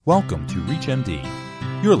Welcome to ReachMD.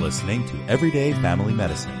 You're listening to Everyday Family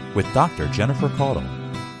Medicine with Dr. Jennifer Caudle.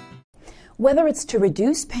 Whether it's to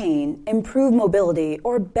reduce pain, improve mobility,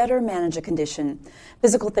 or better manage a condition,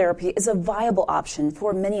 physical therapy is a viable option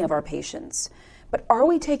for many of our patients. But are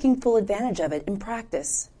we taking full advantage of it in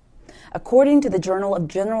practice? According to the Journal of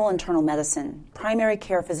General Internal Medicine, primary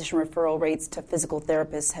care physician referral rates to physical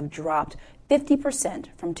therapists have dropped 50%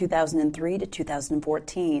 from 2003 to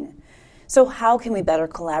 2014. So how can we better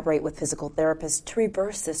collaborate with physical therapists to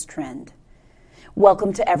reverse this trend?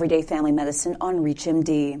 Welcome to Everyday Family Medicine on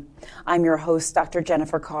ReachMD. I'm your host, Dr.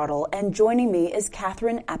 Jennifer Caudle, and joining me is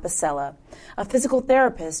Catherine Apicella, a physical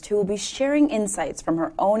therapist who will be sharing insights from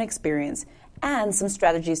her own experience and some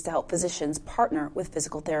strategies to help physicians partner with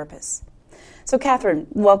physical therapists. So Catherine,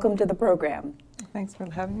 welcome to the program. Thanks for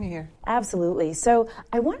having me here. Absolutely. So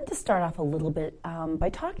I wanted to start off a little bit by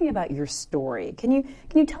talking about your story. Can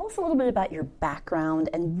you tell us a little bit about your background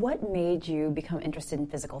and what made you become interested in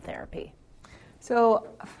physical therapy? So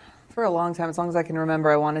for a long time, as long as I can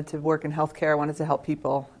remember, I wanted to work in healthcare. I wanted to help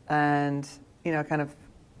people. And,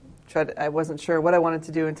 I wasn't sure what I wanted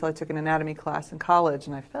to do until I took an anatomy class in college,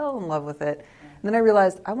 and I fell in love with it. And then I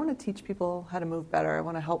realized I want to teach people how to move better. I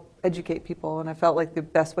want to help educate people, and I felt like the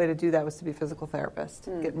best way to do that was to be a physical therapist,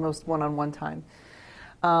 get most one-on-one time.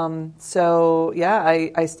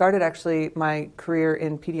 I started actually my career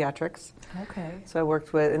in pediatrics. Okay. So I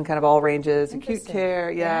worked with in kind of all ranges, acute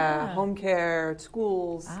care, home care,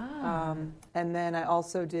 schools. And then I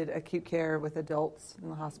also did acute care with adults in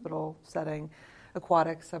the hospital setting.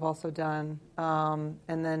 Aquatics I've also done,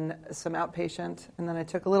 and then some outpatient. And then I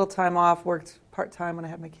took a little time off, worked part-time when I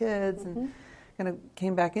had my kids, and kind of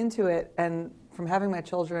came back into it. And from having my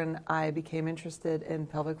children, I became interested in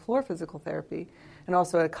pelvic floor physical therapy. And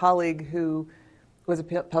also a colleague who was a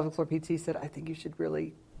pelvic floor PT said, I think you should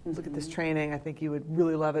really look at this training. I think you would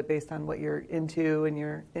really love it based on what you're into and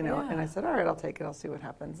and I said, all right, I'll take it. I'll see what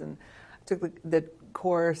happens. And I took the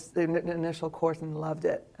course, the initial course, and loved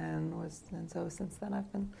it. And so since then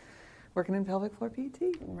I've been working in pelvic floor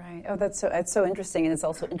PT. Right. Oh, that's so interesting. And it's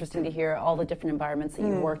also interesting to hear all the different environments that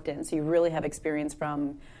you worked in. So you really have experience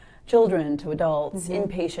from children to adults,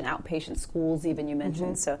 inpatient, outpatient, schools even you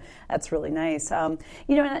mentioned. So that's really nice.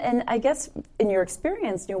 And I guess in your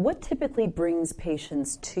experience, what typically brings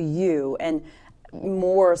patients to you, and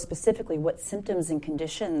more specifically, what symptoms and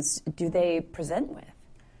conditions do they present with?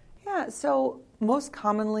 Yeah, so most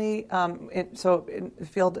commonly, in the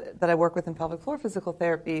field that I work with in pelvic floor physical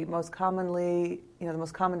therapy, most commonly, the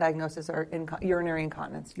most common diagnoses are urinary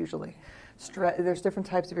incontinence usually. There's different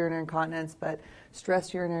types of urinary incontinence, but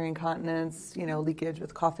stress urinary incontinence, leakage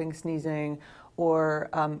with coughing, sneezing, or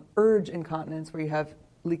urge incontinence where you have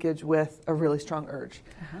leakage with a really strong urge.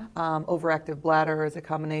 Overactive bladder is a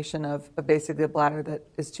combination of basically a bladder that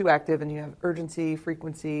is too active and you have urgency,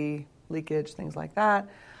 frequency, leakage, things like that.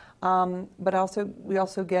 But we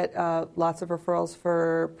also get lots of referrals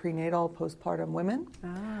for prenatal, postpartum women.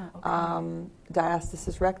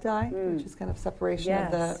 Diastasis recti, which is kind of separation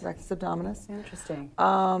of the rectus abdominis. Interesting.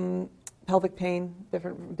 Pelvic pain,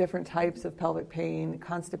 different types of pelvic pain,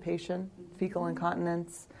 constipation, fecal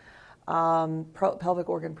incontinence, pelvic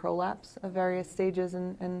organ prolapse of various stages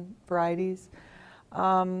and varieties.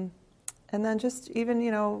 And then just even,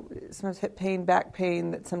 sometimes hip pain, back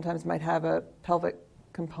pain that sometimes might have a pelvic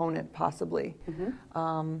component possibly,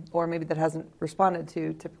 or maybe that hasn't responded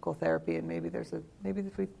to typical therapy, and maybe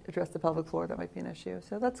if we address the pelvic floor, that might be an issue.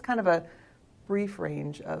 So that's kind of a brief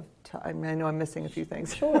range of time. I know I'm missing a few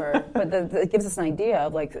things. Sure, but it gives us an idea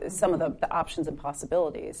of some of the options and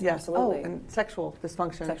possibilities. Yes. Absolutely. Oh, and sexual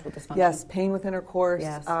dysfunction. Sexual dysfunction. Yes, pain with intercourse.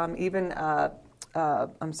 Yes. Even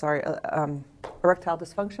erectile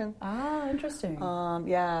dysfunction. Interesting.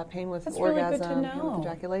 Pain with That's orgasm, really good to know. pain with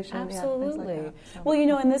ejaculation. Absolutely. Things like that. So.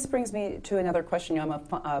 Well, and this brings me to another question. I'm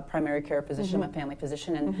a primary care physician, I'm a family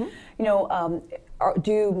physician, and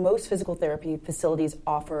do most physical therapy facilities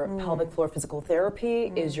offer pelvic floor physical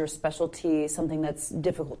therapy? Is your specialty something that's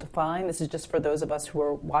difficult to find? This is just for those of us who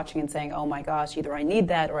are watching and saying, "Oh my gosh, either I need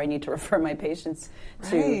that or I need to refer my patients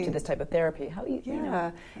to this type of therapy." How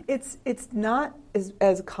it's not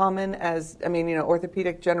as common as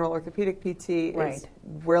general orthopedic PT is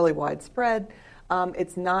really widespread.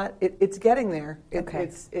 It's not. It's getting there.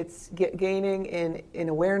 It's gaining in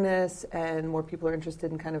awareness, and more people are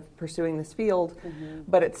interested in kind of pursuing this field.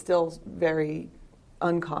 But it's still very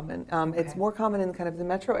uncommon. It's more common in kind of the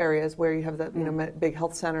metro areas where you have the big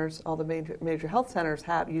health centers. All the major health centers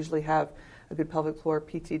usually have a good pelvic floor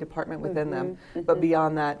PT department within them. But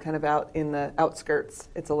beyond that, kind of out in the outskirts,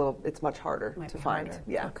 it's much harder to find.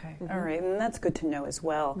 Yeah. Okay. All right. And that's good to know as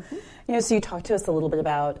well. So you talked to us a little bit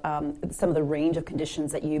about some of the range of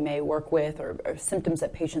conditions that you may work with or symptoms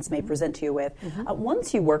that patients may present to you with.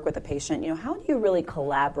 Once you work with a patient, how do you really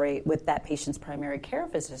collaborate with that patient's primary care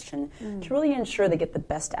physician to really ensure they get the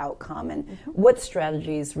best outcome? And what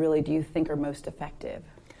strategies really do you think are most effective?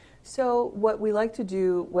 So what we like to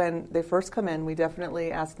do when they first come in, we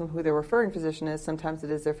definitely ask them who their referring physician is. Sometimes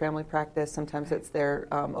it is their family practice. Sometimes it's their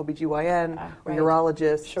OBGYN or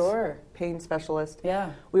urologist, pain specialist.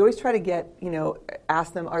 Yeah. We always try to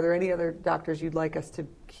ask them, are there any other doctors you'd like us to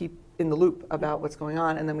keep in the loop about what's going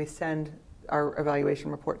on? And then we send our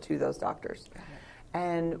evaluation report to those doctors.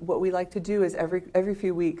 And what we like to do is every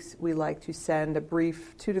few weeks, we like to send a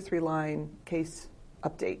brief 2 to 3 line case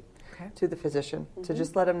update to the physician to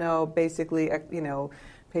just let them know, basically,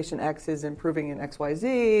 patient X is improving in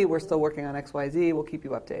XYZ. We're still working on XYZ. We'll keep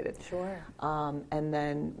you updated. Sure. And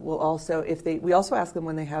then we'll also, we also ask them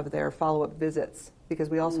when they have their follow-up visits, because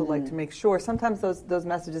we also like to make sure. Sometimes those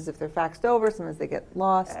messages, if they're faxed over, sometimes they get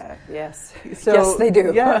lost. Yes. So, yes, they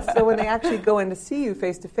do. Yes. So when they actually go in to see you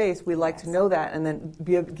face to face, we like to know that, and then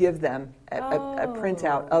give them a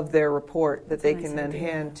printout of their report that they can then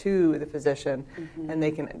hand to the physician, and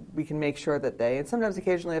we can make sure that and sometimes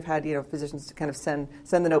occasionally I've had physicians to kind of send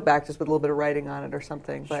the note back just with a little bit of writing on it or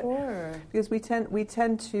something. But because we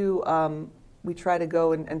tend to we try to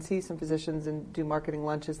go and see some physicians and do marketing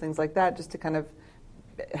lunches, things like that, just to kind of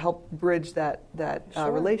help bridge that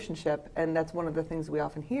relationship. And that's one of the things we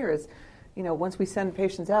often hear is, once we send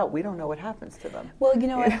patients out, we don't know what happens to them. Well,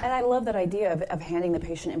 and I love that idea of handing the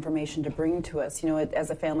patient information to bring to us. As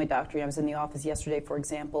a family doctor, I was in the office yesterday, for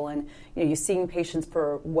example, and you're seeing patients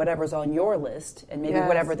for whatever's on your list and maybe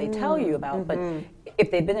whatever they tell you about. But if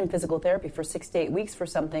they've been in physical therapy for 6 to 8 weeks for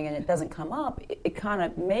something and it doesn't come up, it kind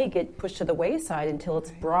of may get pushed to the wayside until it's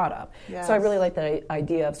brought up. Yes. So I really like that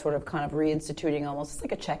idea of sort of kind of reinstituting almost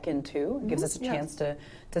like a check-in too. It gives us a chance to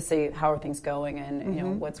see how are things going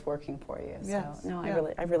and what's working for you. Yes.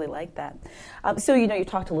 So I really like that. So you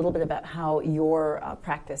talked a little bit about how your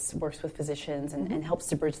practice works with physicians and helps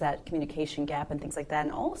to bridge that communication gap and things like that,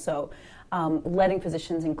 and also letting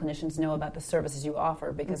physicians and clinicians know about the services you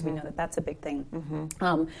offer, because we know that that's a big thing.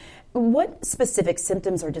 What specific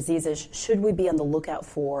symptoms or diseases should we be on the lookout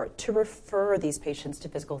for to refer these patients to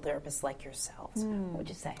physical therapists like yourselves? What would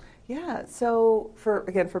you say? Yeah. So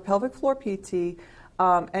for pelvic floor PT.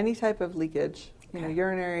 Any type of leakage,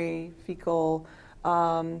 urinary, fecal,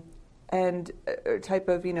 and type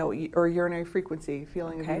of, or urinary frequency,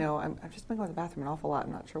 feeling of, I've just been going to the bathroom an awful lot,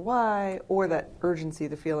 I'm not sure why, or that urgency,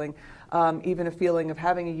 the feeling, even a feeling of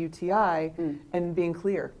having a UTI and being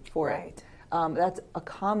clear for it. That's a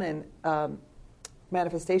common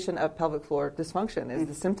manifestation of pelvic floor dysfunction is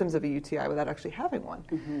the symptoms of a UTI without actually having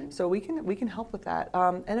one. So we can help with that.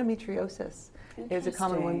 Endometriosis is a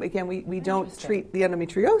common one. Again, we don't treat the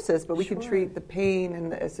endometriosis, but we can treat the pain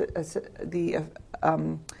and the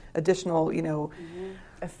additional,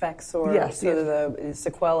 effects or sort of the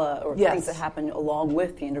sequela or things that happen along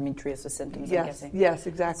with the endometriosis symptoms. I'm guessing. Yes,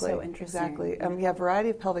 exactly. So interesting. Exactly. We have a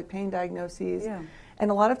variety of pelvic pain diagnoses. Yeah. And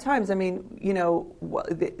a lot of times, the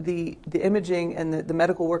imaging and the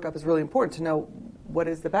medical workup is really important to know what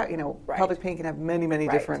is the back. Pelvic pain can have many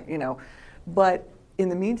different, but in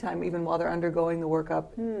the meantime, even while they're undergoing the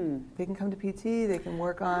workup, they can come to PT. They can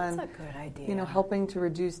work on, that's a good idea. Helping to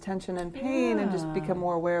reduce tension and pain, and just become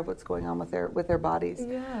more aware of what's going on with their bodies.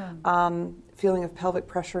 Yeah. Feeling of pelvic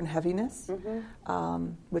pressure and heaviness,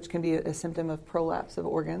 which can be a symptom of prolapse of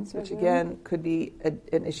organs, which again could be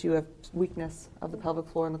an issue of weakness of the pelvic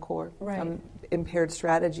floor and the core. Right. Impaired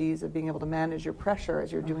strategies of being able to manage your pressure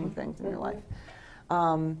as you're doing things in your life.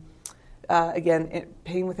 Again,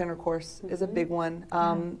 pain with intercourse is a big one.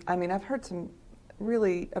 I've heard some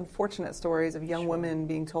really unfortunate stories of young women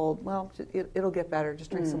being told, well, it'll get better,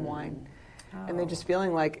 just drink some wine. And they're just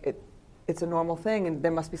feeling like it's a normal thing, and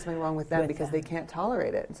there must be something wrong with them because they can't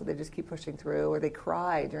tolerate it. And so they just keep pushing through, or they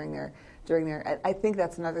cry during their I think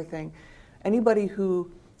that's another thing. Anybody who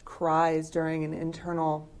cries during an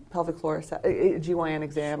internal pelvic floor, a GYN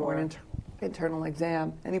exam or an internal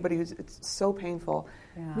exam, anybody it's so painful,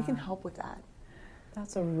 we can help with that.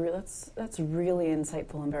 That's really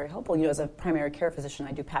insightful and very helpful. As a primary care physician,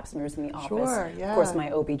 I do pap smears in the office. Sure, yeah. Of course, my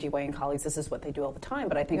OB/GYN colleagues, this is what they do all the time.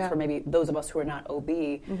 But I think for maybe those of us who are not OB,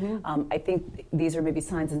 I think these are maybe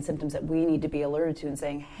signs and symptoms that we need to be alerted to and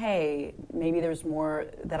saying, hey, maybe there's more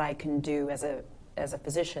that I can do as a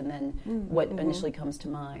physician than what initially comes to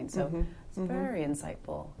mind. So It's very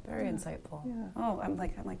insightful. Very insightful. Yeah. Oh, I'm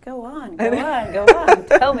like, go on.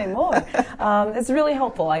 Tell me more. It's really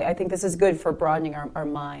helpful. I think this is good for broadening our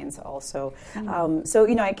minds also. So,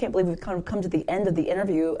 I can't believe we've kind of come to the end of the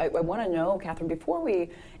interview. I want to know, Catherine, before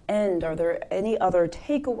we end, are there any other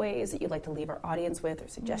takeaways that you'd like to leave our audience with, or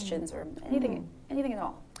suggestions, or anything at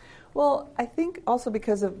all? Well, I think also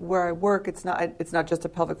because of where I work, it's not just a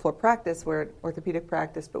pelvic floor practice, we're an orthopedic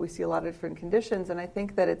practice, but we see a lot of different conditions, and I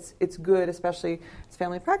think that it's good, especially as a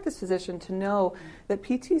family practice physician, to know that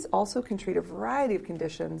PTs also can treat a variety of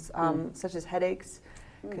conditions, such as headaches,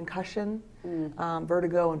 concussion,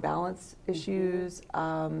 vertigo and balance issues,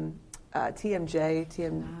 TMJ,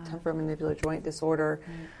 temporomandibular joint disorder,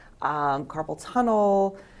 carpal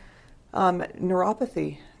tunnel,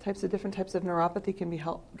 neuropathy. Different types of neuropathy can be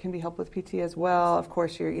helped with PT as well. Of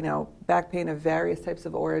course, your back pain of various types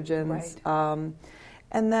of origins, right.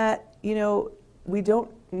 And that we don't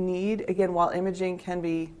need, again, while imaging can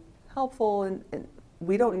be helpful, and a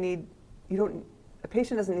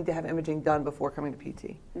patient doesn't need to have imaging done before coming to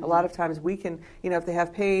PT. A lot of times we can, if they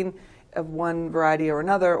have pain of one variety or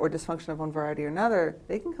another, or dysfunction of one variety or another,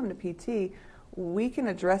 they can come to PT. We can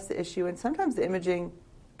address the issue, and sometimes the imaging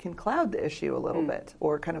can cloud the issue a little bit,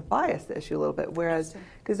 or kind of bias the issue a little bit. Whereas,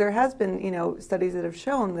 because there has been, studies that have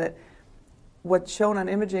shown that what's shown on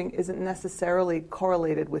imaging isn't necessarily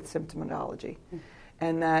correlated with symptomatology,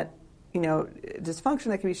 and that, dysfunction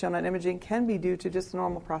that can be shown on imaging can be due to just the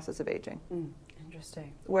normal process of aging.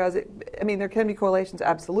 Interesting. Whereas, there can be correlations,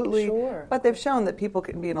 absolutely. Sure. But they've shown that people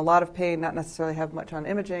can be in a lot of pain, not necessarily have much on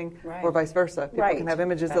imaging, right. or vice versa. People can have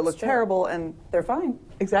images that look terrible, and they're fine.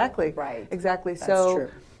 Exactly. Right. Exactly. That's so true.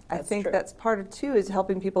 I think that's part of, too, is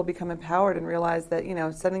helping people become empowered and realize that,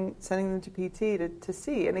 sending them to PT to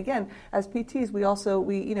see. And again, as PTs, we also,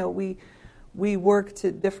 we work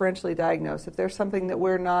to differentially diagnose. If there's something that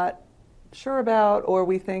we're not sure about, or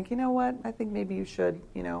we think, I think maybe you should,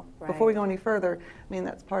 before we go any further,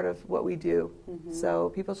 that's part of what we do. So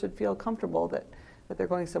people should feel comfortable that they're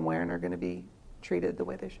going somewhere and are going to be treated the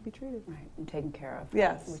way they should be treated. Right, and taken care of.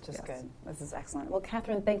 Yes. Which is good. This is excellent. Well,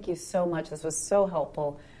 Catherine, thank you so much. This was so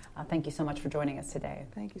helpful. Thank you so much for joining us today.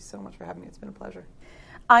 Thank you so much for having me. It's been a pleasure.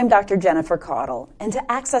 I'm Dr. Jennifer Caudle, and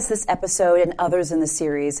to access this episode and others in the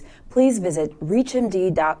series, please visit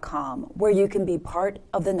reachmd.com, where you can be part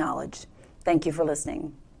of the knowledge. Thank you for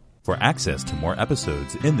listening. For access to more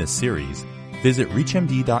episodes in this series, visit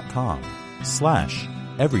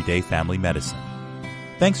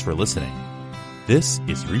reachmd.com/everydayfamilymedicine. Thanks for listening. This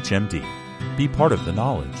is ReachMD. Be part of the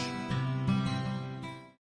knowledge.